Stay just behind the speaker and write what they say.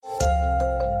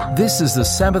This is the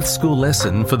Sabbath School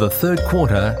lesson for the third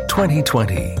quarter,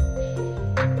 2020.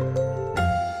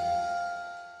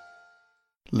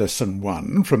 Lesson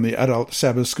 1 from the Adult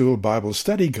Sabbath School Bible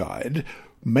Study Guide,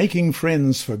 Making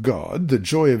Friends for God, the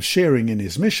Joy of Sharing in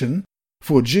His Mission,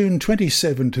 for June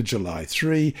 27 to July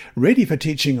 3, ready for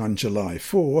teaching on July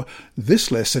 4. This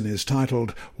lesson is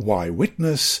titled Why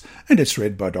Witness, and it's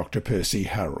read by Dr. Percy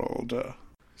Harold.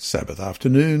 Sabbath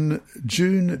afternoon,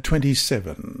 June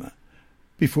 27.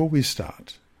 Before we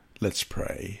start, let's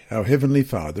pray. Our Heavenly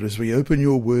Father, as we open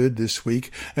your word this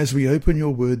week, as we open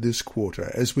your word this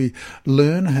quarter, as we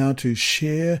learn how to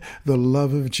share the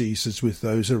love of Jesus with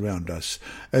those around us,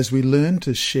 as we learn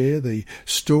to share the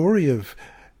story of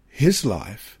his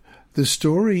life, the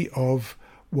story of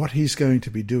what he's going to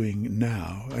be doing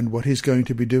now and what he's going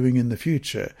to be doing in the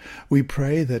future, we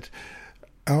pray that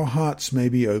our hearts may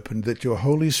be opened, that your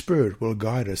Holy Spirit will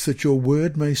guide us, that your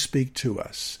word may speak to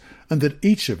us, and that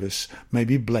each of us may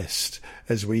be blessed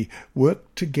as we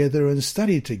work together and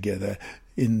study together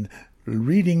in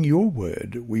reading your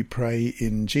word. We pray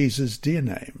in Jesus' dear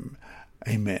name.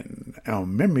 Amen. Our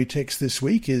memory text this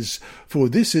week is, "For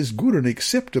this is good and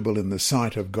acceptable in the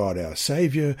sight of God our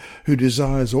Saviour, who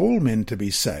desires all men to be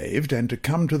saved and to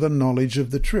come to the knowledge of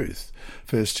the truth."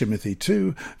 1 Timothy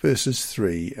 2, verses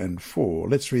 3 and 4.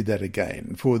 Let's read that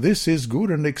again. "For this is good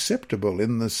and acceptable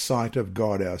in the sight of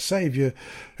God our Saviour,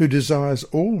 who desires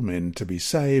all men to be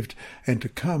saved and to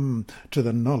come to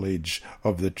the knowledge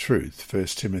of the truth."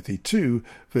 1 Timothy 2,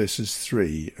 verses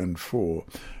 3 and 4.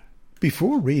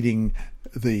 Before reading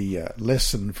the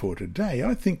lesson for today,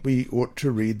 I think we ought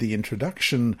to read the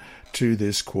introduction to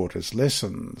this quarter's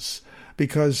lessons,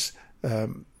 because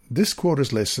this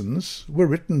quarter's lessons were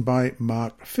written by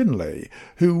Mark Finley,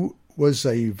 who was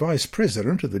a vice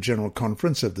president of the General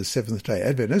Conference of the Seventh-day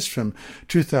Adventists from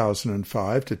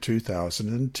 2005 to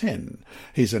 2010.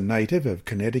 He's a native of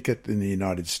Connecticut in the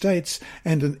United States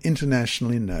and an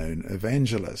internationally known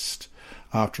evangelist.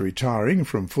 After retiring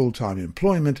from full-time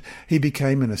employment, he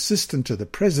became an assistant to the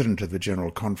president of the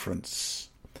General Conference.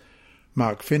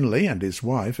 Mark Finley and his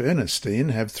wife, Ernestine,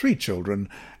 have 3 children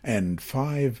and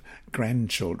 5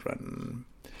 grandchildren.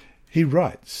 He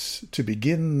writes to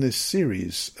begin this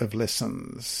series of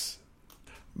lessons,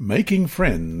 "Making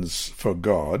Friends for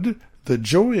God, the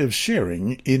Joy of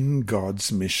Sharing in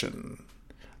God's Mission."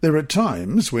 There are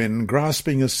times when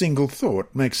grasping a single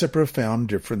thought makes a profound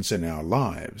difference in our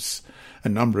lives. A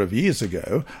number of years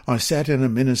ago, I sat in a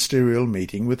ministerial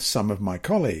meeting with some of my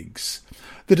colleagues.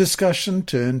 The discussion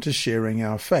turned to sharing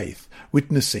our faith,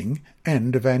 witnessing,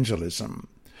 and evangelism.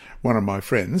 One of my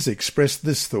friends expressed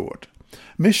this thought: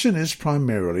 "Mission is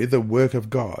primarily the work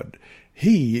of God.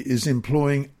 He is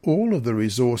employing all of the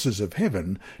resources of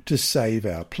heaven to save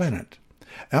our planet.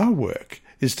 Our work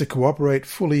is to cooperate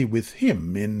fully with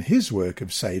him in his work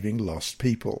of saving lost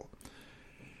people."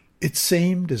 It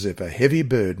seemed as if a heavy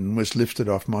burden was lifted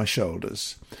off my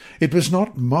shoulders. It was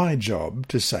not my job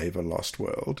to save a lost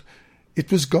world.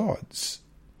 It was God's.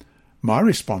 My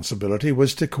responsibility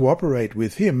was to cooperate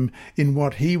with him in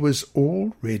what he was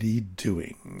already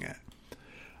doing.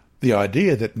 The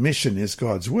idea that mission is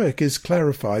God's work is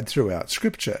clarified throughout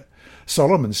Scripture.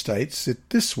 Solomon states it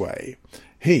this way: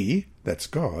 "He," that's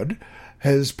God,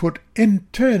 "has put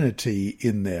eternity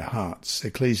in their hearts."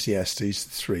 Ecclesiastes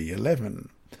 3:11.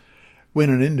 When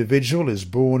an individual is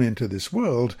born into this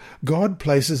world, God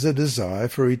places a desire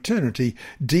for eternity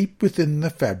deep within the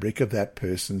fabric of that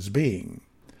person's being.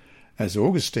 As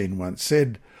Augustine once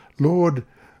said, "Lord,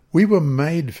 we were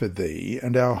made for thee,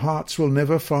 and our hearts will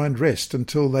never find rest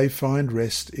until they find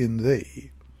rest in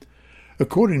thee."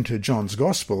 According to John's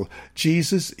Gospel,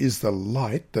 Jesus is the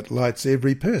light that lights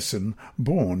every person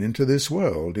born into this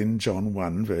world in John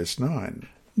 1, verse 9.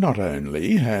 Not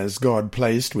only has God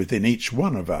placed within each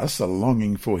one of us a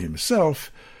longing for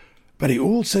himself, but he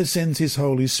also sends his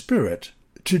Holy Spirit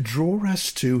to draw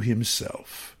us to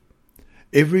himself.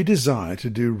 Every desire to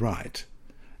do right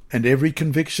and every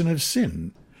conviction of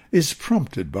sin is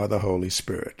prompted by the Holy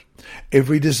Spirit.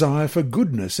 Every desire for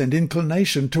goodness and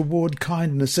inclination toward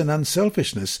kindness and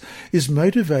unselfishness is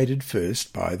motivated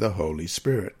first by the Holy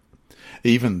Spirit.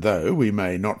 Even though we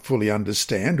may not fully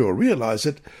understand or realize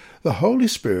it, the Holy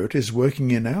Spirit is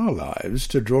working in our lives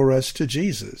to draw us to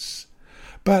Jesus.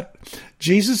 But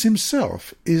Jesus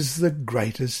himself is the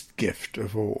greatest gift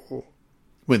of all.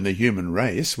 When the human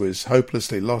race was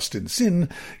hopelessly lost in sin,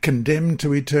 condemned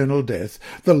to eternal death,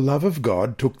 the love of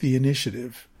God took the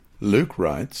initiative. Luke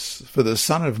writes, "For the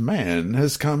Son of Man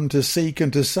has come to seek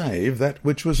and to save that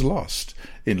which was lost,"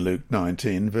 in Luke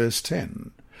 19, verse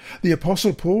 10. The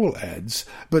Apostle Paul adds,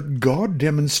 "But God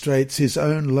demonstrates his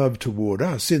own love toward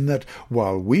us in that,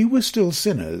 while we were still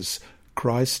sinners,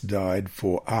 Christ died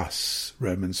for us."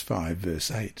 Romans 5,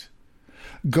 verse 8.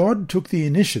 God took the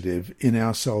initiative in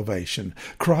our salvation.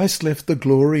 Christ left the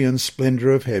glory and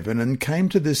splendour of heaven and came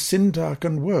to this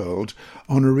sin-darkened world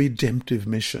on a redemptive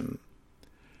mission.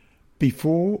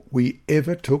 Before we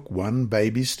ever took one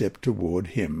baby step toward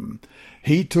him,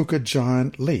 he took a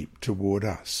giant leap toward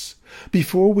us.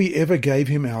 Before we ever gave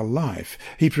him our life,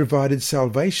 he provided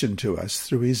salvation to us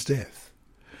through his death.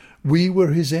 We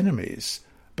were his enemies,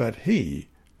 but he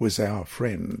was our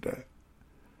friend.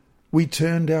 We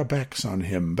turned our backs on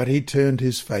him, but he turned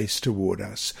his face toward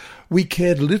us. We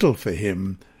cared little for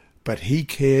him, but he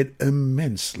cared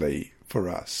immensely for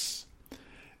us.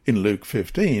 In Luke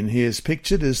 15, he is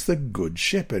pictured as the Good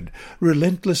Shepherd,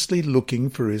 relentlessly looking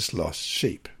for his lost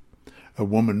sheep. A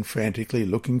woman frantically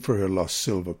looking for her lost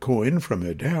silver coin from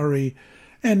her dowry,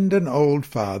 and an old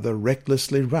father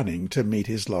recklessly running to meet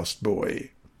his lost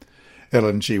boy.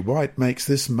 Ellen G. White makes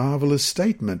this marvellous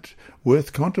statement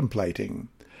worth contemplating.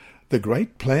 The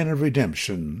great plan of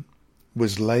redemption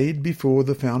was laid before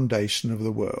the foundation of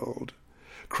the world.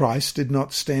 Christ did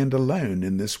not stand alone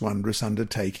in this wondrous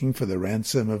undertaking for the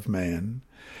ransom of man.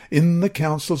 In the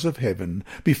councils of heaven,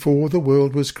 before the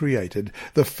world was created,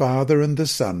 the Father and the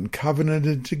Son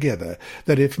covenanted together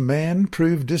that if man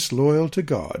proved disloyal to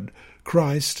God,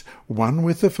 Christ, one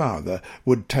with the Father,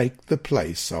 would take the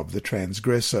place of the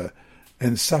transgressor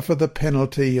and suffer the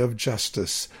penalty of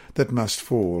justice that must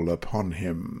fall upon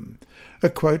him. A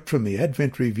quote from the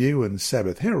Advent Review and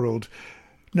Sabbath Herald,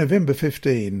 November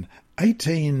 15,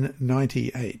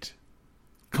 1898.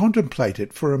 Contemplate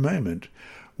it for a moment.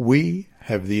 We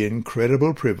have the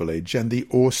incredible privilege and the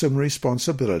awesome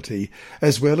responsibility,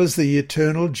 as well as the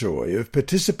eternal joy of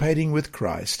participating with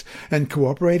Christ and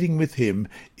cooperating with him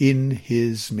in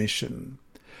his mission.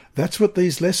 That's what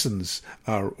these lessons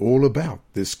are all about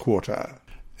this quarter.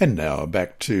 And now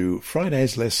back to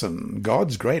Friday's lesson.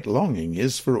 God's great longing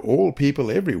is for all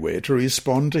people everywhere to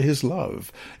respond to his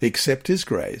love, accept his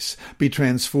grace, be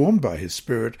transformed by his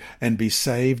Spirit, and be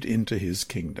saved into his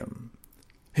kingdom.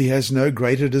 He has no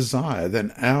greater desire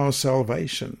than our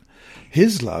salvation.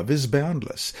 His love is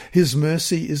boundless, his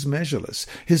mercy is measureless,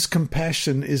 his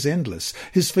compassion is endless,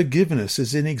 his forgiveness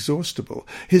is inexhaustible,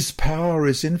 his power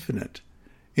is infinite.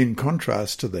 In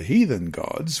contrast to the heathen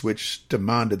gods, which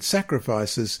demanded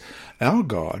sacrifices, our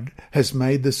God has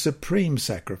made the supreme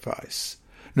sacrifice.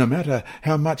 No matter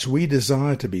how much we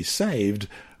desire to be saved,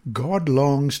 God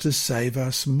longs to save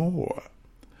us more.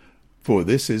 For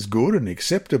this is good and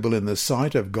acceptable in the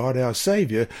sight of God our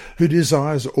Saviour, who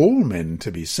desires all men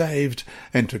to be saved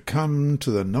and to come to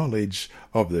the knowledge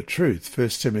of the truth. 1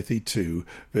 Timothy 2,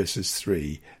 verses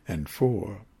 3 and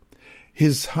 4.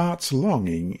 His heart's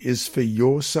longing is for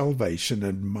your salvation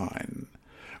and mine.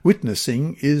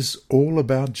 Witnessing is all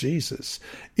about Jesus.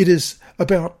 It is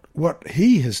about what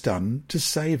he has done to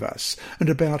save us and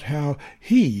about how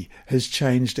he has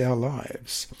changed our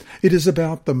lives. It is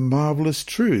about the marvellous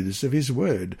truths of his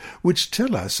word, which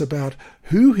tell us about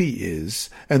who he is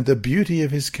and the beauty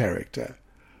of his character.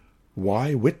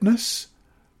 Why witness?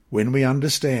 When we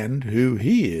understand who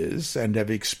he is and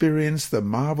have experienced the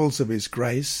marvels of his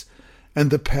grace and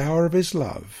the power of his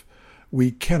love,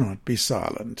 we cannot be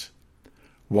silent.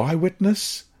 Why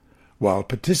witness? While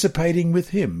participating with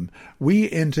him, we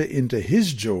enter into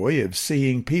his joy of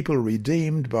seeing people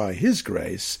redeemed by his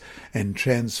grace and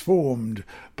transformed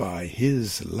by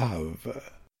his love.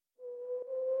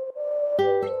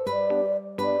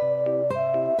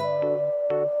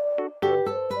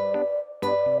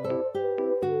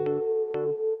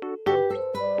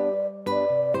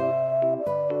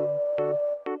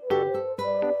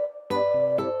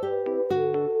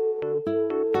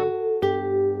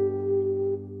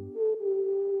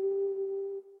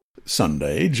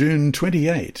 Sunday, June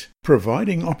 28.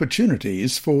 Providing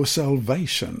opportunities for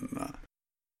salvation.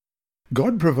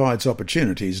 God provides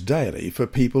opportunities daily for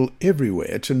people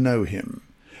everywhere to know him.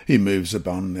 He moves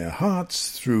upon their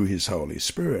hearts through his Holy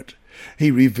Spirit.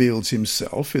 He reveals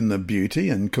himself in the beauty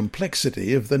and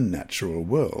complexity of the natural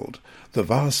world. The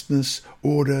vastness,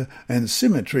 order, and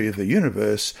symmetry of the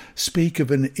universe speak of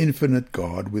an infinite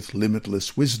God with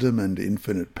limitless wisdom and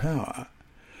infinite power.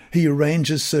 He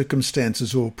arranges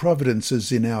circumstances or providences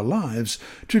in our lives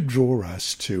to draw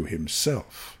us to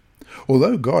himself.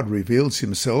 Although God reveals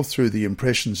himself through the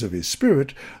impressions of his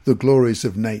Spirit, the glories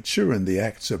of nature and the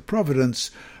acts of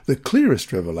providence, the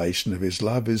clearest revelation of his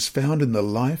love is found in the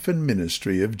life and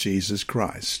ministry of Jesus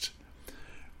Christ.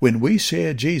 When we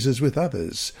share Jesus with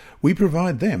others, we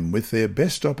provide them with their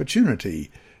best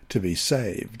opportunity to be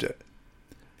saved.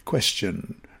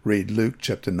 Question. Read Luke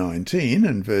chapter 19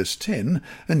 and verse 10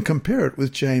 and compare it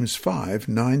with James 5,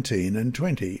 19 and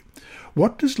 20.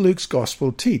 What does Luke's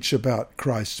Gospel teach about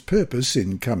Christ's purpose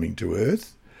in coming to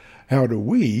earth? How do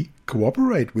we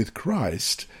cooperate with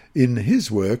Christ in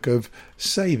his work of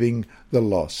saving the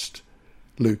lost?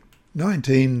 Luke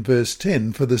 19 verse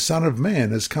 10, For the Son of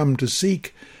Man has come to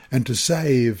seek and to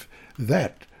save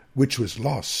that which was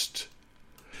lost.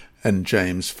 And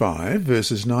James 5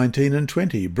 verses 19 and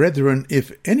 20, Brethren,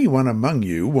 if anyone among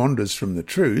you wanders from the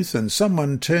truth, and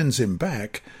someone turns him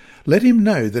back, let him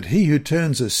know that he who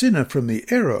turns a sinner from the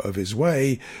error of his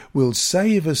way will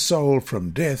save a soul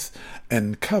from death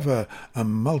and cover a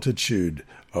multitude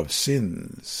of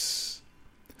sins.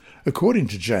 According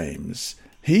to James,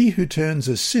 he who turns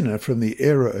a sinner from the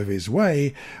error of his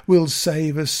way will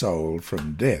save a soul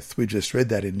from death. We just read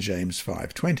that in James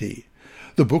 5:20.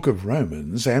 The book of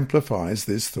Romans amplifies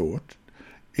this thought.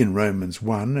 In Romans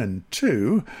 1 and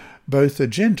 2, both the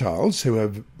Gentiles who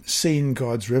have seen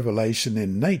God's revelation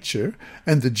in nature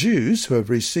and the Jews who have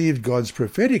received God's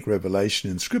prophetic revelation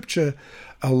in Scripture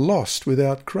are lost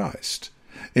without Christ.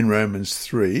 In Romans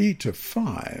 3 to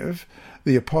 5,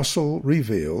 the apostle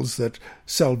reveals that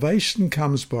salvation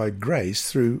comes by grace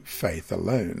through faith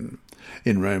alone.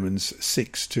 In Romans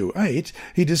 6 to 8,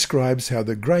 he describes how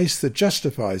the grace that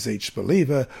justifies each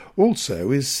believer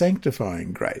also is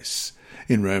sanctifying grace.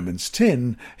 In Romans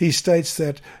 10, he states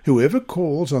that whoever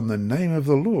calls on the name of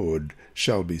the Lord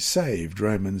shall be saved,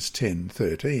 Romans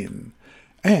 10:13.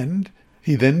 And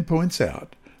he then points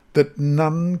out that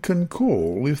none can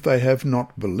call if they have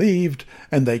not believed,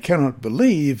 and they cannot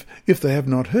believe if they have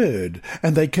not heard,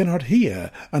 and they cannot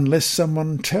hear unless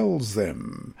someone tells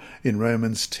them. In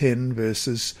Romans 10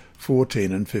 verses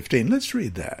 14 and 15. Let's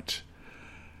read that.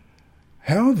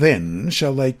 How then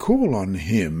shall they call on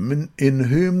him in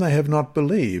whom they have not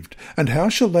believed? And how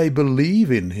shall they believe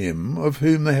in him of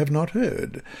whom they have not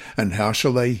heard? And how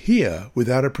shall they hear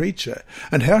without a preacher?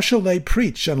 And how shall they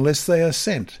preach unless they are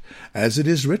sent? As it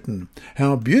is written,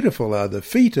 How beautiful are the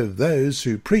feet of those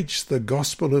who preach the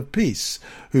gospel of peace,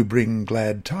 who bring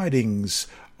glad tidings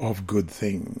of good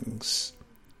things.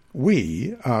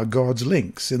 We are God's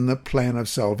links in the plan of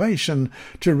salvation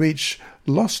to reach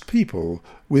lost people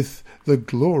with the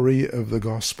glory of the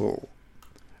gospel.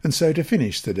 And so to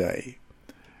finish the day,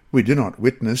 we do not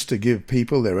witness to give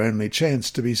people their only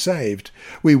chance to be saved.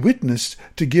 We witness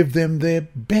to give them their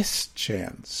best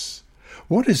chance.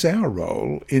 What is our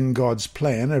role in God's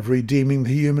plan of redeeming the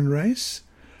human race?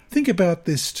 Think about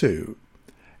this too.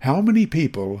 How many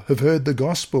people have heard the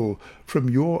gospel from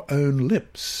your own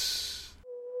lips?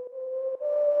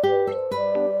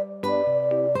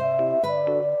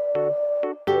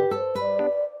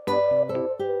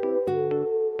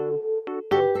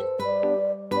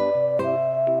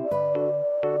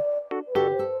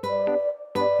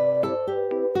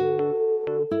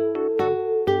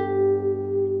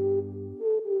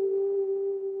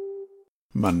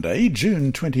 Monday,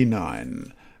 June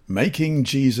 29. Making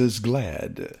Jesus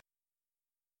Glad.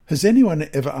 Has anyone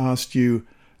ever asked you,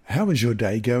 how is your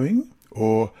day going?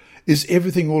 Or, is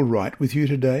everything all right with you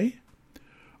today?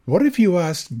 What if you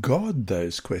asked God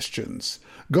those questions?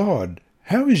 God,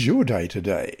 how is your day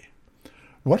today?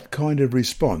 What kind of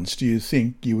response do you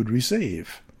think you would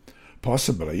receive?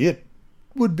 Possibly it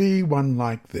would be one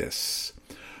like this.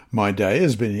 My day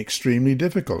has been extremely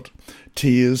difficult.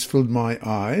 Tears filled my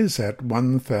eyes at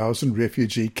 1,000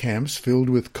 refugee camps filled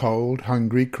with cold,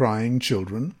 hungry, crying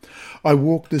children. I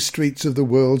walked the streets of the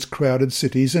world's crowded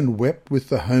cities and wept with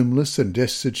the homeless and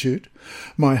destitute.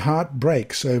 My heart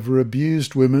breaks over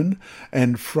abused women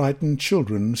and frightened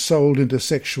children sold into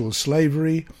sexual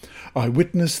slavery. I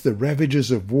witnessed the ravages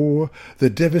of war, the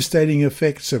devastating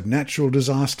effects of natural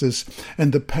disasters,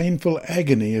 and the painful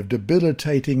agony of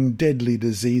debilitating, deadly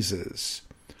diseases.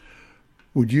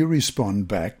 Would you respond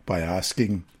back by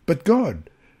asking, But God,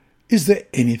 is there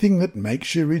anything that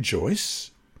makes you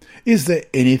rejoice? Is there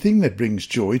anything that brings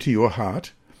joy to your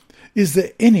heart? Is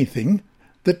there anything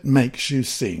that makes you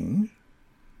sing?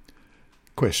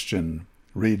 Question.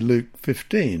 Read Luke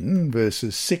 15,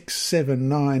 verses 6, 7,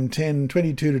 9, 10,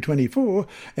 22 to 24,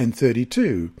 and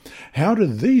 32. How do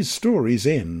these stories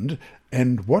end,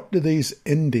 and what do these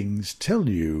endings tell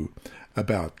you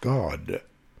about God?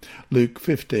 Luke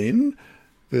 15,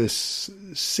 verse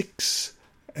 6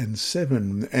 and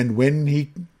 7. And when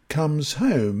he comes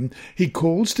home, he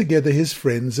calls together his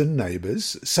friends and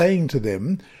neighbours, saying to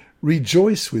them,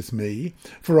 Rejoice with me,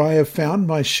 for I have found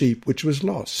my sheep which was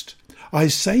lost. I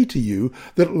say to you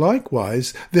that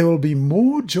likewise there will be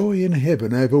more joy in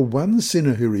heaven over one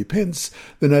sinner who repents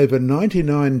than over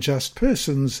 99 just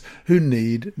persons who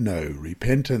need no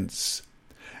repentance."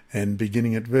 And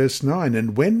beginning at verse 9,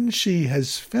 "And when she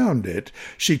has found it,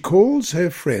 she calls her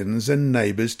friends and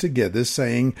neighbours together,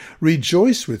 saying,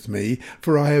 'Rejoice with me,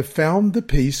 for I have found the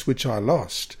piece which I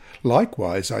lost.'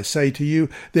 Likewise, I say to you,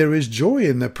 there is joy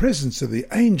in the presence of the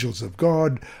angels of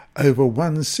God over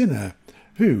one sinner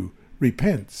who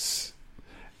repents."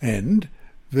 And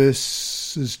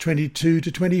verses 22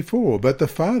 to 24, "But the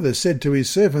father said to his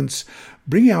servants,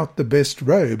 'Bring out the best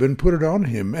robe and put it on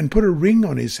him, and put a ring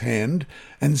on his hand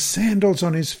and sandals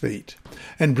on his feet.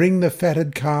 And bring the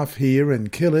fatted calf here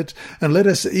and kill it, and let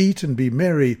us eat and be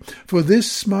merry. For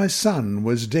this my son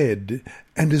was dead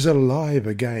and is alive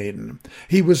again.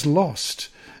 He was lost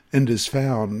and is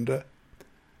found.'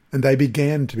 And they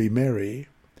began to be merry."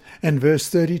 And verse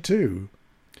 32,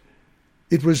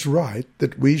 "It was right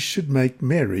that we should make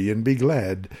merry and be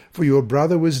glad, for your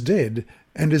brother was dead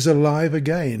and is alive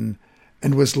again,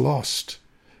 and was lost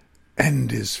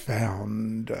and is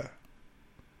found."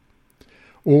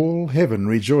 All heaven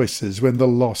rejoices when the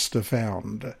lost are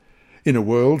found. In a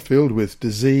world filled with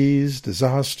disease,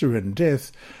 disaster, and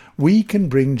death, we can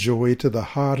bring joy to the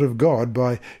heart of God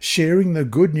by sharing the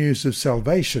good news of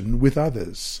salvation with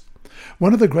others.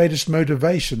 One of the greatest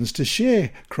motivations to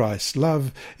share Christ's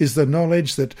love is the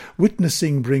knowledge that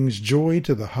witnessing brings joy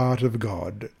to the heart of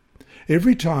God.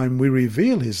 Every time we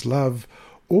reveal his love,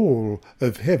 all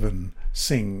of heaven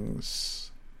sings.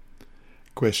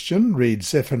 Question. Read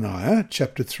Zephaniah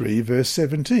chapter 3 verse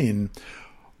 17.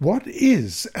 What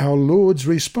is our Lord's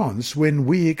response when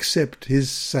we accept his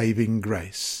saving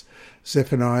grace?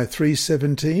 Zephaniah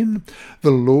 3:17,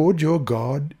 "The Lord your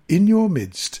God in your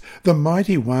midst, the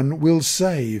mighty one, will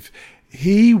save.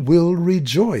 He will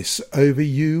rejoice over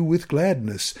you with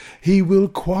gladness. He will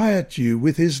quiet you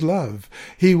with his love.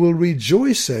 He will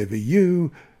rejoice over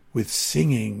you with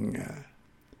singing."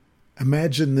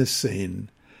 Imagine this scene.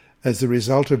 As a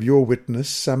result of your witness,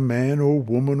 some man or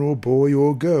woman or boy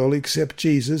or girl accept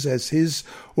Jesus as his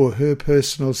or her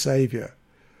personal Saviour.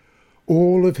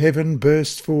 All of heaven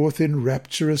bursts forth in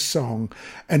rapturous song,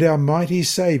 and our mighty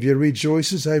Saviour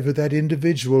rejoices over that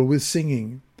individual with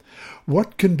singing.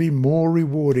 What can be more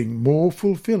rewarding, more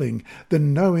fulfilling,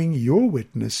 than knowing your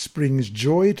witness brings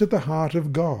joy to the heart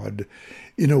of God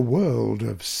in a world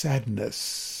of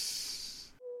sadness?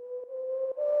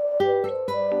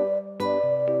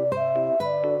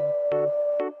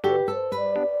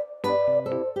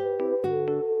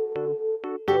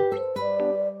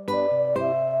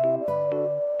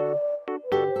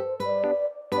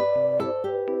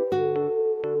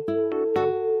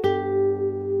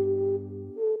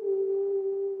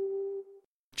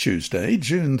 Tuesday,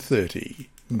 June 30.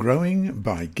 Growing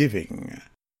by Giving.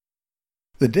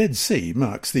 The Dead Sea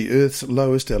marks the Earth's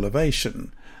lowest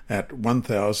elevation. At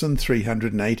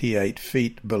 1,388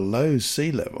 feet below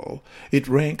sea level, it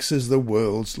ranks as the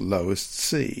world's lowest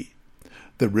sea.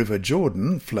 The River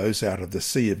Jordan flows out of the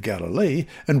Sea of Galilee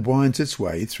and winds its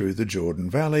way through the Jordan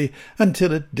Valley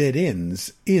until it dead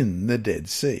ends in the Dead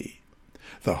Sea.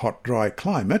 The hot, dry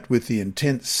climate, with the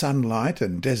intense sunlight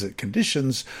and desert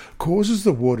conditions, causes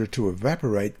the water to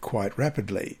evaporate quite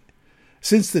rapidly.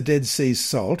 Since the Dead Sea's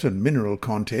salt and mineral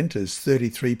content is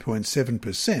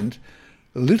 33.7%,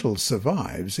 little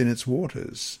survives in its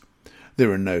waters.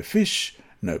 There are no fish,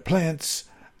 no plants,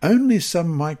 only some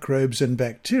microbes and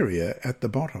bacteria at the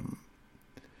bottom.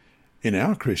 In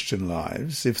our Christian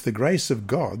lives, if the grace of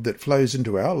God that flows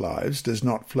into our lives does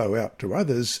not flow out to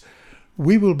others,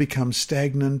 we will become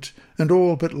stagnant and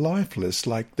all but lifeless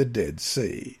like the Dead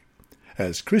Sea.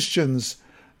 As Christians,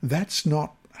 that's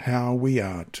not how we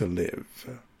are to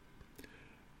live.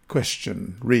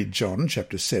 Question. Read John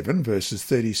chapter 7 verses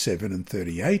 37 and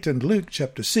 38 and Luke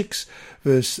chapter 6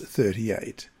 verse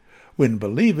 38. When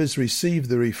believers receive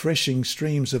the refreshing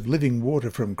streams of living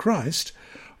water from Christ,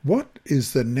 what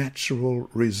is the natural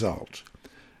result?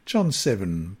 John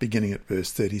 7, beginning at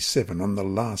verse 37, "On the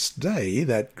last day,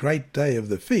 that great day of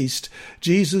the feast,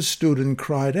 Jesus stood and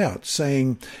cried out,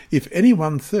 saying, 'If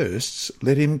anyone thirsts,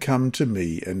 let him come to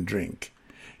me and drink.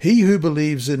 He who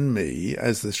believes in me,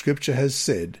 as the Scripture has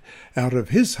said, out of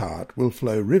his heart will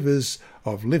flow rivers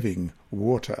of living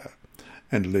water.'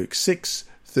 And Luke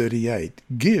 6:38,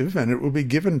 "Give, and it will be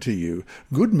given to you.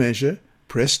 Good measure,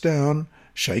 pressed down,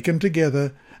 shaken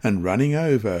together, and running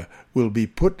over, will be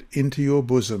put into your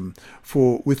bosom.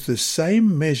 For with the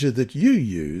same measure that you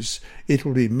use, it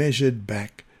will be measured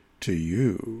back to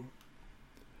you."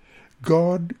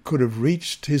 God could have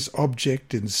reached his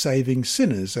object in saving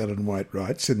sinners, Ellen White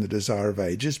writes in The Desire of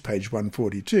Ages, page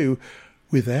 142,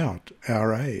 without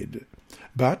our aid.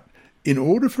 But in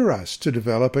order for us to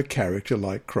develop a character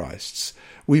like Christ's,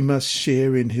 we must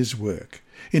share in his work.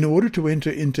 In order to enter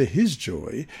into his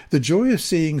joy, the joy of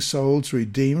seeing souls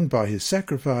redeemed by his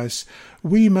sacrifice,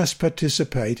 we must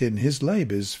participate in his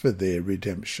labours for their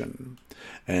redemption.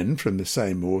 And from the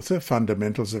same author,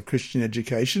 Fundamentals of Christian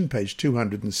Education, page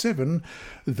 207,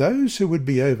 those who would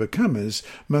be overcomers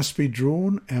must be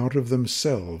drawn out of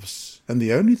themselves, and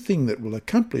the only thing that will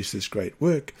accomplish this great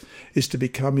work is to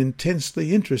become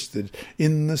intensely interested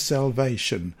in the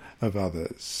salvation of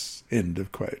others. End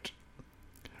of quote.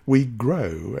 We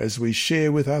grow as we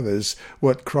share with others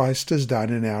what Christ has done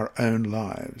in our own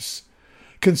lives.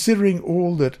 Considering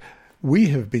all that we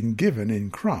have been given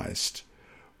in Christ,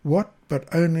 what but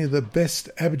only the best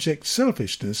abject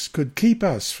selfishness could keep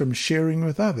us from sharing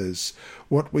with others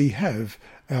what we have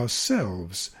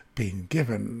ourselves been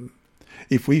given?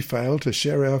 If we fail to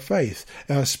share our faith,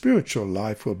 our spiritual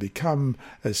life will become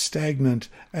as stagnant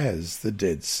as the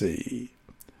Dead Sea.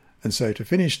 And so to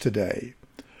finish today,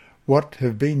 what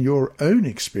have been your own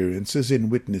experiences in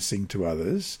witnessing to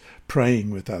others, praying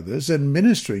with others, and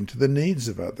ministering to the needs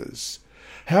of others?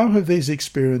 How have these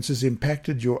experiences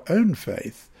impacted your own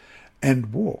faith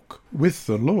and walk with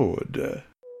the Lord?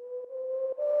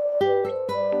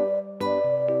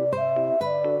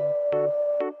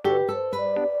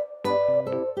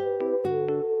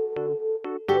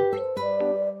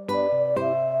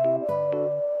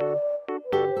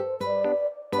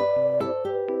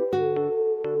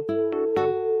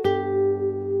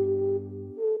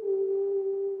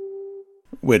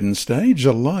 Wednesday,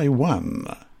 July 1.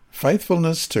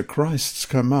 Faithfulness to Christ's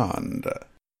command.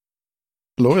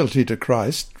 Loyalty to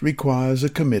Christ requires a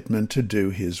commitment to do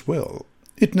his will.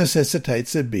 It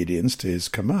necessitates obedience to his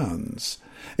commands.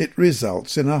 It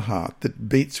results in a heart that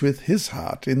beats with his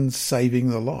heart in saving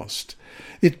the lost.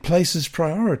 It places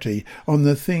priority on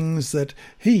the things that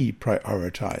he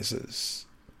prioritizes.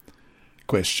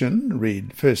 Question.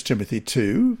 Read 1 Timothy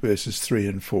 2, verses 3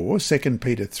 and 4, 2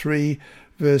 Peter 3,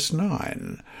 verse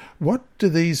 9. What do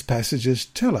these passages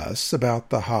tell us about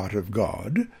the heart of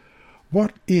God?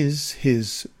 What is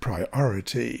his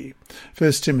priority?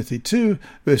 1 Timothy 2,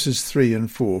 verses 3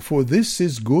 and 4. For this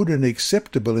is good and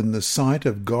acceptable in the sight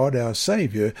of God our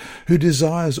Saviour, who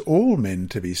desires all men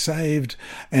to be saved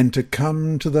and to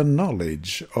come to the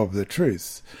knowledge of the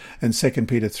truth. And 2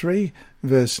 Peter 3,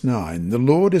 verse 9. The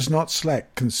Lord is not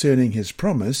slack concerning his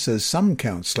promise, as some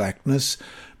count slackness,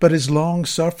 but is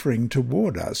long-suffering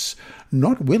toward us,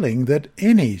 not willing that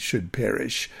any should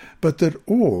perish, but that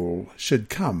all should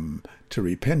come to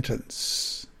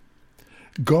repentance.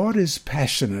 God is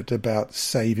passionate about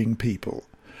saving people.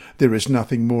 There is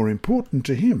nothing more important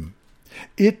to him.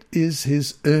 It is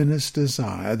his earnest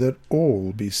desire that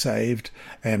all be saved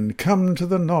and come to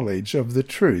the knowledge of the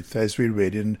truth, as we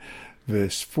read in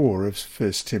verse 4 of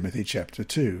 1 Timothy chapter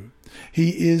 2.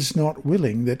 He is not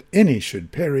willing that any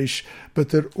should perish, but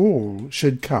that all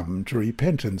should come to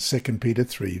repentance, 2 Peter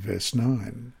 3, verse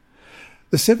 9.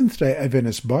 The Seventh-day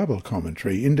Adventist Bible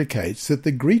Commentary indicates that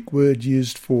the Greek word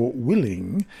used for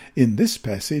willing in this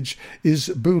passage is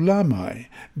boulamai,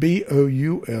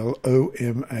 B-O-U-L-O-M-A-I,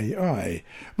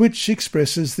 which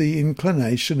expresses the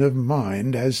inclination of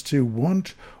mind as to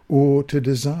want or to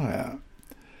desire.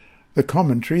 The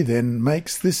commentary then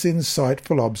makes this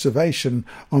insightful observation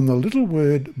on the little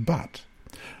word but.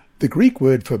 The Greek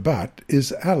word for but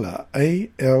is alla,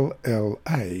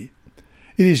 A-L-L-A.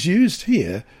 It is used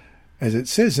here, as it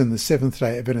says in the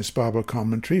Seventh-day Adventist Bible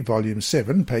Commentary, Volume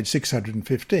 7, page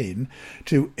 615,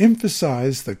 to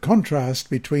emphasize the contrast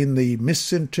between the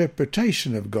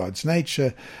misinterpretation of God's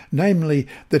nature, namely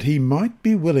that he might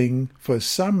be willing for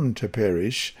some to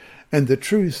perish, and the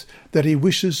truth that he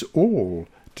wishes all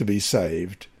to be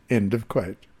saved. End of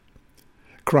quote.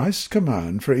 Christ's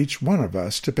command for each one of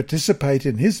us to participate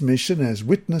in his mission as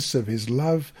witness of his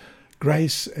love,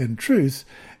 grace, and truth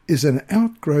is an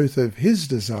outgrowth of his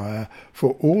desire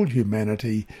for all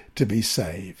humanity to be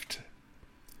saved.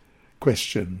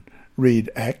 Question. Read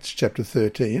Acts chapter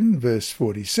 13, verse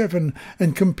 47,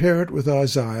 and compare it with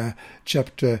Isaiah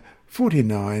chapter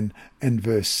 49 and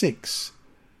verse 6.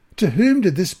 To whom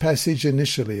did this passage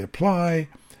initially apply?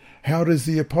 How does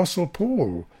the Apostle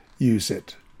Paul use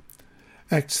it?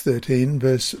 Acts 13,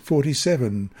 verse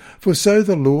 47, For so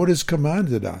the Lord has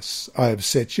commanded us, I have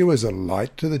set you as a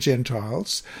light to the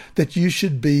Gentiles, that you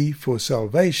should be for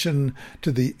salvation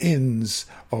to the ends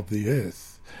of the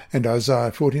earth. And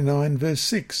Isaiah 49, verse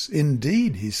 6,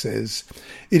 Indeed, he says,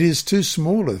 It is too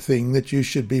small a thing that you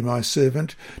should be my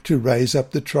servant, to raise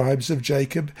up the tribes of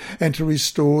Jacob, and to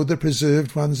restore the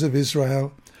preserved ones of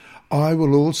Israel. I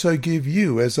will also give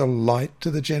you as a light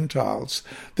to the Gentiles,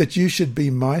 that you should be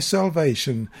my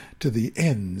salvation to the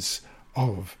ends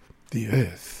of the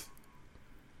earth.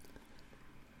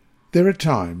 There are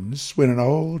times when an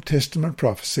Old Testament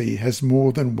prophecy has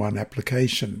more than one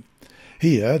application.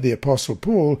 Here, the Apostle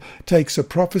Paul takes a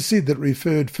prophecy that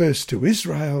referred first to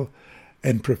Israel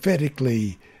and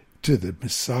prophetically to the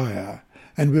Messiah.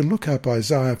 And we'll look up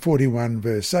Isaiah 41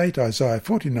 verse 8, Isaiah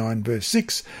 49 verse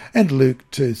 6, and Luke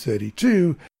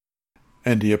 2:32,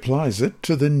 and he applies it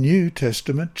to the New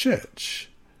Testament church.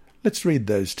 Let's read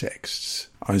those texts.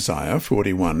 Isaiah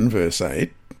 41 verse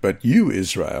 8, But you,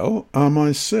 Israel, are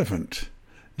my servant,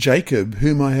 Jacob,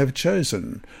 whom I have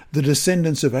chosen, the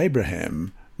descendants of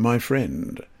Abraham, my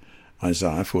friend.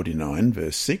 Isaiah 49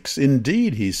 verse 6,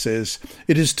 Indeed, he says,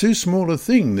 It is too small a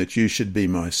thing that you should be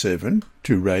my servant,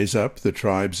 to raise up the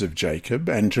tribes of Jacob,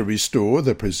 and to restore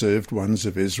the preserved ones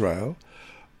of Israel.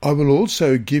 I will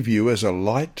also give you as a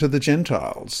light to the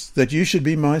Gentiles, that you should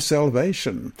be my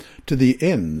salvation to the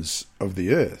ends of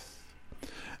the earth.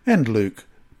 And Luke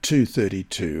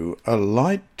 2:32, A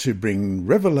light to bring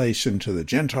revelation to the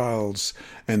Gentiles,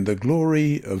 and the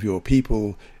glory of your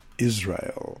people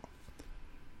Israel.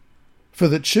 For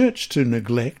the Church to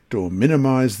neglect or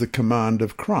minimize the command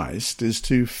of Christ is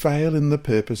to fail in the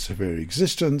purpose of her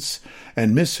existence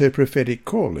and miss her prophetic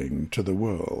calling to the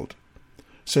world.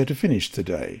 So to finish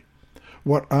today,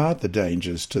 what are the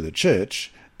dangers to the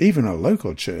Church, even a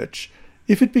local church,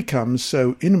 if it becomes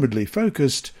so inwardly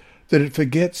focused that it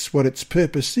forgets what its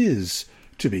purpose is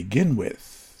to begin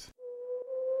with?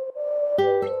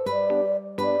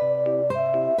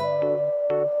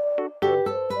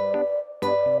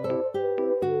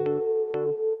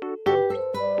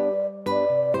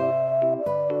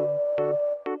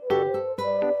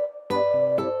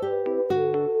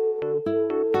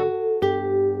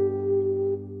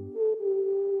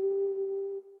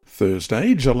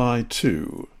 Thursday, July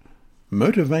 2.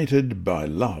 Motivated by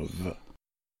Love.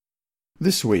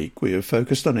 This week we have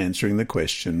focused on answering the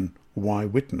question, why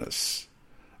witness?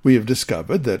 We have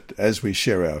discovered that as we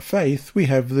share our faith, we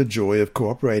have the joy of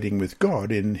cooperating with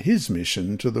God in His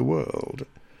mission to the world.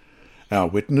 Our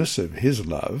witness of His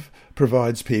love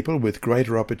provides people with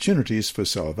greater opportunities for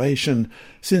salvation,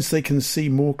 since they can see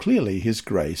more clearly His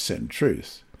grace and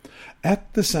truth.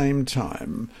 At the same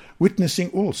time,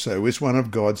 witnessing also is one of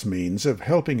God's means of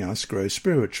helping us grow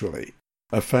spiritually.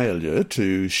 A failure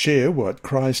to share what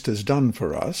Christ has done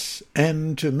for us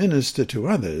and to minister to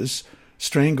others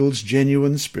strangles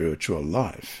genuine spiritual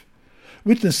life.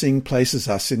 Witnessing places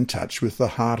us in touch with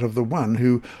the heart of the one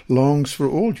who longs for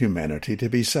all humanity to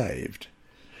be saved.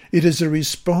 It is a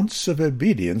response of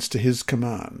obedience to His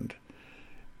command.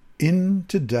 In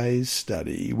today's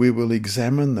study, we will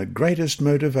examine the greatest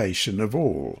motivation of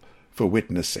all for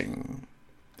witnessing.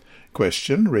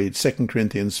 Question, read 2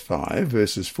 Corinthians 5,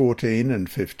 verses 14 and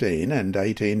 15 and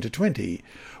 18 to 20.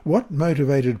 What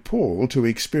motivated Paul to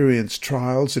experience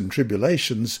trials and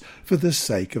tribulations for the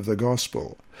sake of the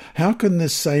gospel? How can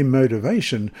this same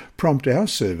motivation prompt our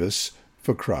service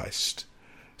for Christ?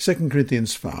 2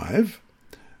 Corinthians 5,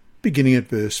 beginning at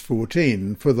verse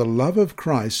 14, For the love of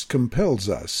Christ compels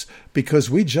us, because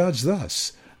we judge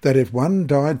thus, that if one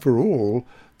died for all,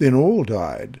 then all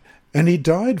died, and He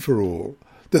died for all,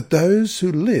 that those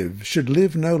who live should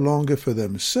live no longer for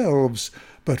themselves,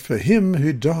 but for Him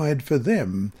who died for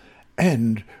them,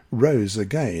 and rose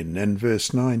again. And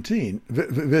verse 18,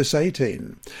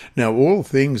 Now all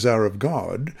things are of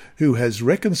God, who has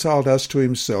reconciled us to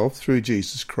Himself through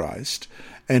Jesus Christ,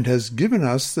 and has given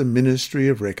us the ministry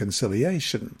of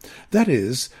reconciliation. That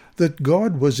is, that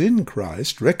God was in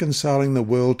Christ reconciling the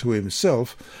world to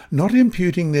Himself, not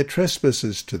imputing their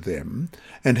trespasses to them,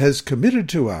 and has committed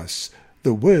to us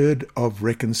the word of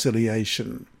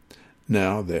reconciliation.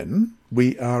 Now then,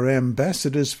 we are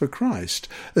ambassadors for Christ,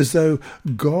 as though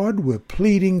God were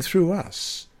pleading through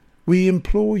us. We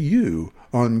implore you,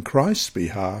 on Christ's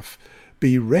behalf,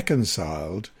 be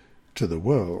reconciled to the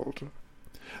world.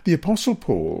 The Apostle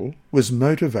Paul was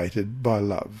motivated by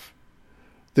love.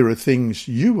 There are things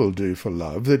you will do for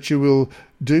love that you will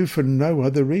do for no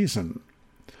other reason.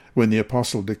 When the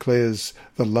Apostle declares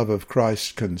the love of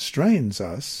Christ constrains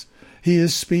us, he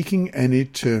is speaking an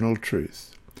eternal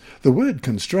truth. The word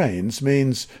constrains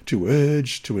means to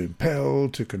urge, to impel,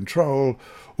 to control,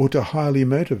 or to highly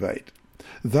motivate.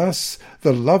 Thus,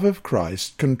 the love of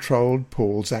Christ controlled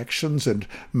Paul's actions and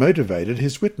motivated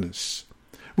his witness.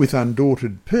 With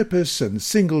undaunted purpose and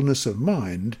singleness of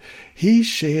mind, he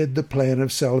shared the plan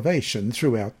of salvation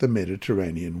throughout the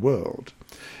Mediterranean world.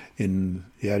 In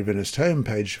the Adventist Home,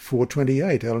 page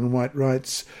 428, Ellen White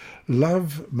writes,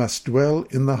 "Love must dwell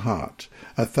in the heart.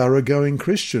 A thoroughgoing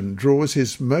Christian draws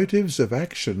his motives of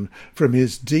action from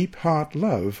his deep heart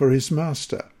love for his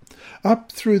Master.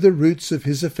 Up through the roots of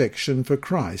his affection for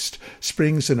Christ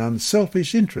springs an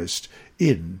unselfish interest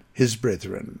in his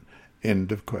brethren."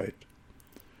 End of quote.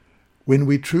 When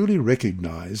we truly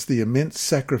recognize the immense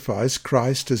sacrifice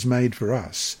Christ has made for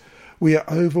us, we are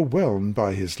overwhelmed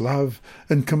by his love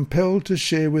and compelled to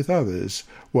share with others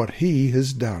what he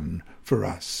has done for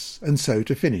us. And so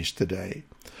to finish the day,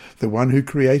 the one who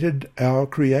created our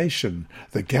creation,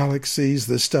 the galaxies,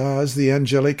 the stars, the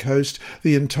angelic host,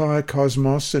 the entire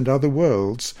cosmos and other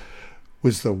worlds,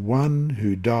 was the one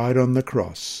who died on the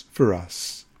cross for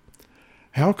us.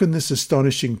 How can this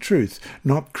astonishing truth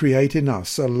not create in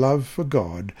us a love for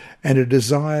God and a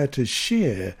desire to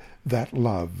share that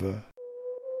love?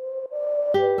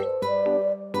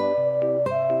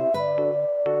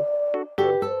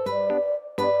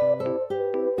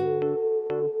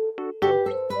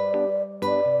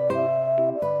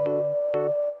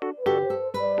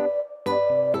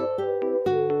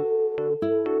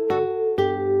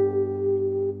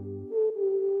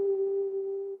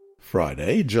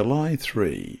 Friday, July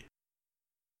 3.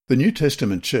 The New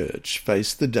Testament Church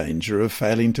faced the danger of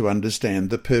failing to understand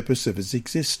the purpose of its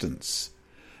existence.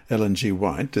 Ellen G.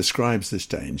 White describes this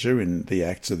danger in the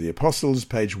Acts of the Apostles,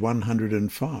 page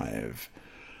 105.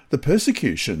 The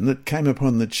persecution that came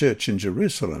upon the church in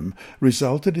Jerusalem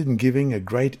resulted in giving a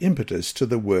great impetus to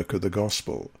the work of the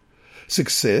gospel.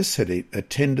 Success had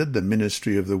attended the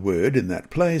ministry of the word in that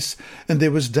place, and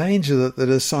there was danger that the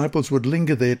disciples would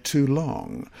linger there too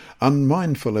long,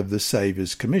 unmindful of the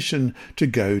Saviour's commission to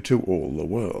go to all the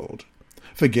world.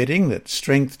 Forgetting that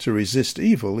strength to resist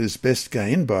evil is best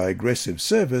gained by aggressive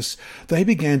service, they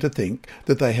began to think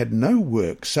that they had no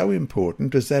work so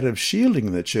important as that of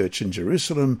shielding the church in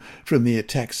Jerusalem from the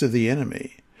attacks of the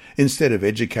enemy. Instead of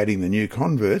educating the new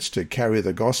converts to carry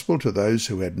the gospel to those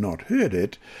who had not heard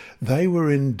it, they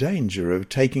were in danger of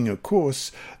taking a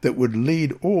course that would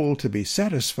lead all to be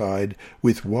satisfied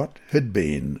with what had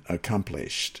been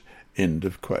accomplished. End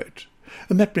of quote.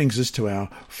 And that brings us to our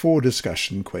 4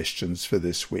 discussion questions for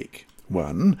this week.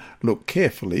 1. Look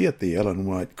carefully at the Ellen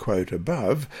White quote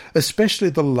above, especially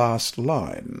the last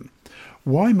line.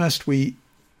 Why must we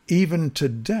even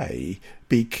today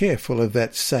be careful of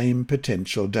that same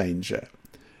potential danger?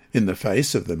 In the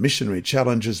face of the missionary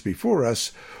challenges before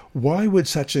us, why would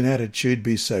such an attitude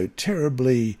be so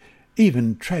terribly,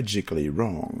 even tragically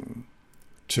wrong?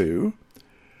 2.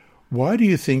 Why do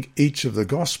you think each of the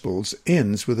Gospels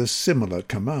ends with a similar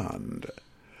command?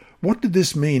 What did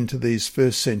this mean to these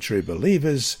first-century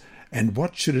believers, and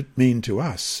what should it mean to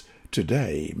us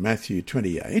today? Matthew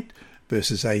 28,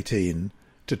 verses 18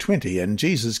 to 20, "And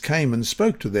Jesus came and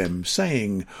spoke to them,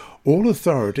 saying, All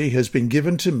authority has been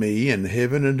given to me in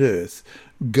heaven and earth.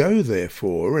 Go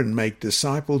therefore and make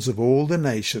disciples of all the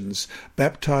nations,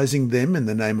 baptizing them in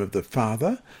the name of the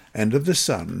Father, and of the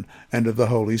Son, and of the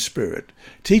Holy Spirit,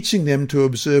 teaching them to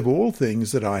observe all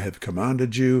things that I have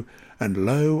commanded you, and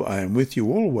lo, I am with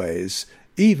you always,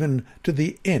 even to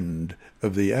the end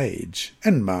of the age."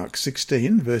 And Mark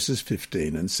 16, verses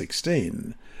 15 and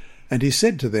 16. "And he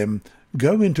said to them,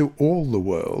 Go into all the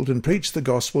world and preach the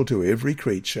gospel to every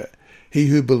creature. He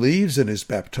who believes and is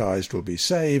baptized will be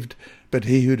saved, but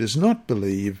he who does not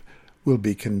believe will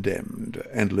be condemned."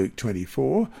 And Luke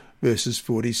 24, verses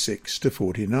 46 to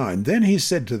 49. "Then he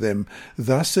said to them,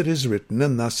 Thus it is written,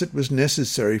 and thus it was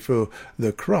necessary for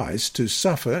the Christ to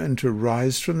suffer and to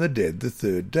rise from the dead the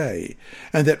 3rd day,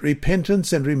 and that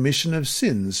repentance and remission of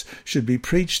sins should be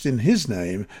preached in his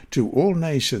name to all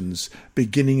nations,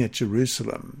 beginning at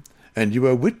Jerusalem. And you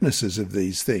are witnesses of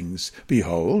these things.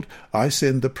 Behold, I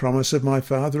send the promise of my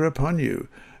Father upon you.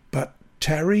 But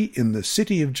tarry in the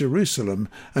city of Jerusalem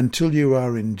until you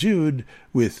are endued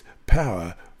with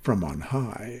power from on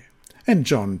high." And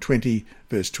John 20,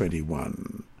 verse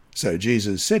 21. "So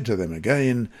Jesus said to them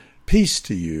again, Peace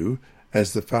to you,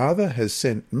 as the Father has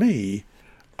sent me,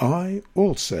 I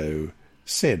also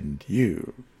send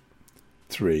you."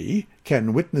 3.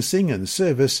 Can witnessing and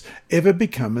service ever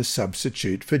become a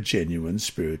substitute for genuine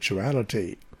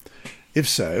spirituality? If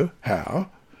so, how?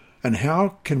 And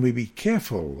how can we be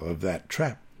careful of that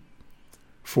trap?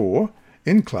 4.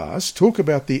 In class, talk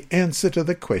about the answer to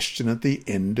the question at the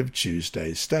end of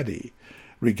Tuesday's study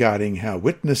regarding how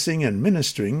witnessing and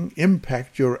ministering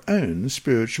impact your own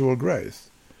spiritual growth.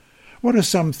 What are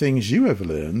some things you have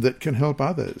learned that can help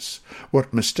others?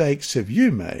 What mistakes have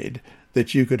you made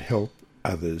that you could help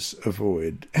others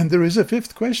avoid? And there is a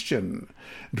fifth question.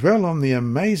 Dwell on the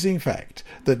amazing fact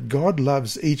that God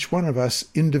loves each one of us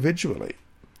individually.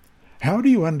 How do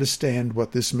you understand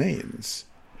what this means?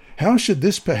 How should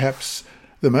this, perhaps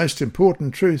the most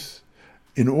important truth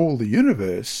in all the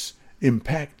universe,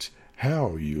 impact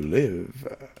how you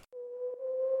live?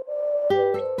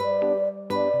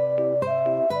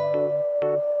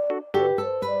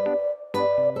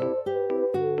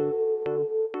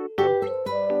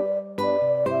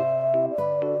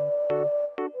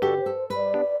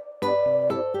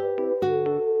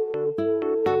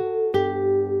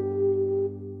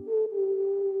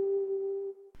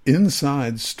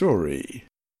 Inside Story.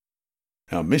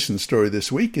 Our mission story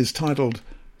this week is titled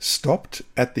Stopped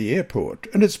at the Airport,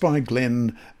 and it's by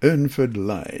Glenn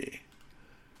Earnford-Lay.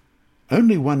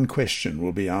 Only one question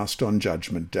will be asked on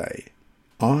Judgment Day.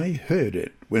 I heard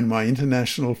it when my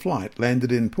international flight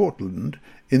landed in Portland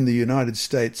in the United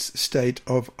States state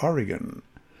of Oregon.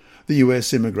 The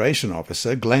U.S. immigration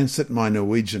officer glanced at my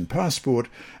Norwegian passport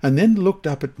and then looked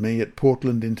up at me at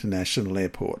Portland International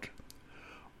Airport.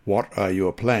 "What are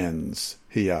your plans?"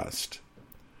 he asked.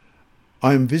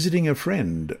 "I am visiting a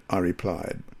friend," I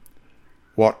replied.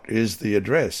 "What is the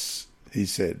address?" he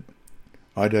said.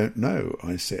 "I don't know,"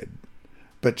 I said,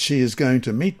 "but she is going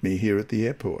to meet me here at the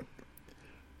airport."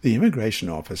 The immigration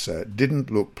officer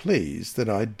didn't look pleased that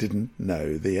I didn't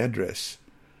know the address.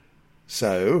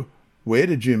 "So, where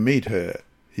did you meet her?"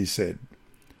 he said.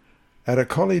 "At a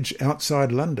college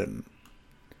outside London."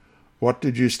 "What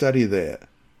did you study there?"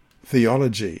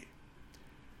 "Theology."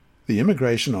 The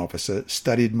immigration officer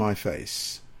studied my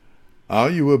face. "Are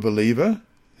you a believer?"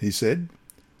 he said.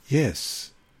 "Yes."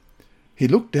 He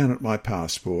looked down at my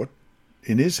passport,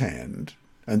 in his hand,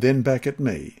 and then back at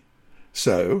me.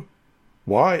 "So,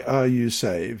 why are you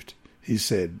saved?" he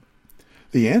said.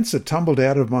 The answer tumbled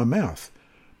out of my mouth.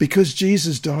 "Because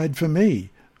Jesus died for me,"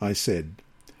 I said.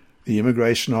 The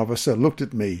immigration officer looked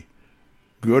at me.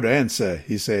 "Good answer,"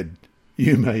 he said.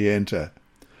 "You may enter."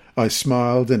 I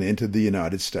smiled and entered the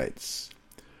United States.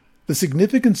 The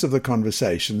significance of the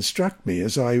conversation struck me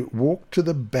as I walked to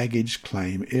the baggage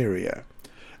claim area.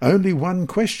 Only one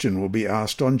question will be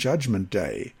asked on Judgment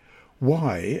Day.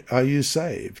 Why are you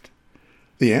saved?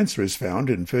 The answer is found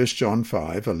in 1 John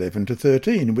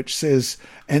 5:11-13, which says,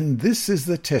 "And this is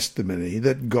the testimony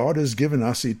that God has given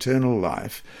us eternal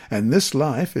life, and this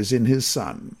life is in his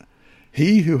Son.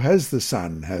 He who has the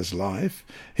Son has life.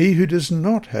 He who does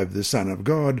not have the Son of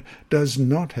God does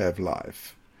not have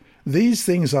life. These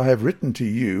things I have written to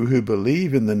you who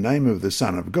believe in the name of the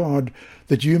Son of God,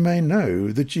 that you may know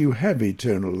that you have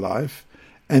eternal life,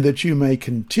 and that you may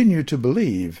continue to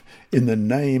believe in the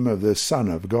name of the Son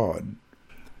of God."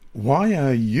 Why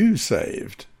are you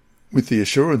saved? With the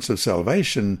assurance of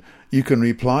salvation, you can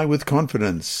reply with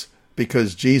confidence,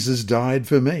 "Because Jesus died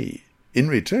for me." In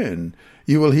return,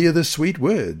 you will hear the sweet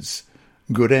words,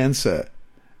 "Good answer.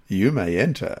 You may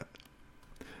enter."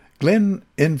 Glenn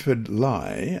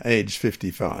Earnford-Lay, age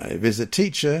 55, is a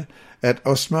teacher at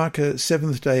Osmarka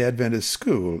Seventh-day Adventist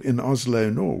School in Oslo,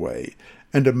 Norway,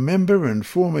 and a member and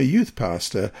former youth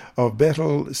pastor of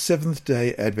Bethel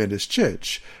Seventh-day Adventist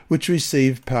Church, which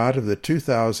received part of the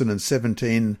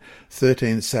 2017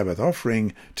 13th Sabbath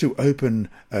offering to open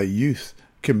a youth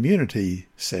community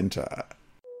centre.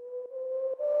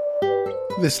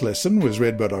 This lesson was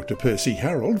read by Dr. Percy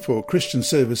Harold for Christian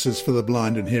Services for the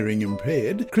Blind and Hearing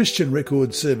Impaired, Christian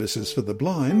Record Services for the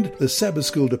Blind, the Sabbath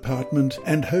School Department,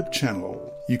 and Hope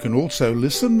Channel. You can also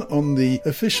listen on the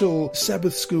official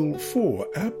Sabbath School 4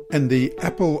 app and the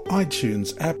Apple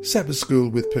iTunes app, Sabbath School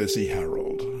with Percy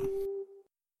Harold.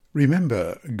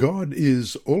 Remember, God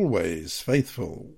is always faithful.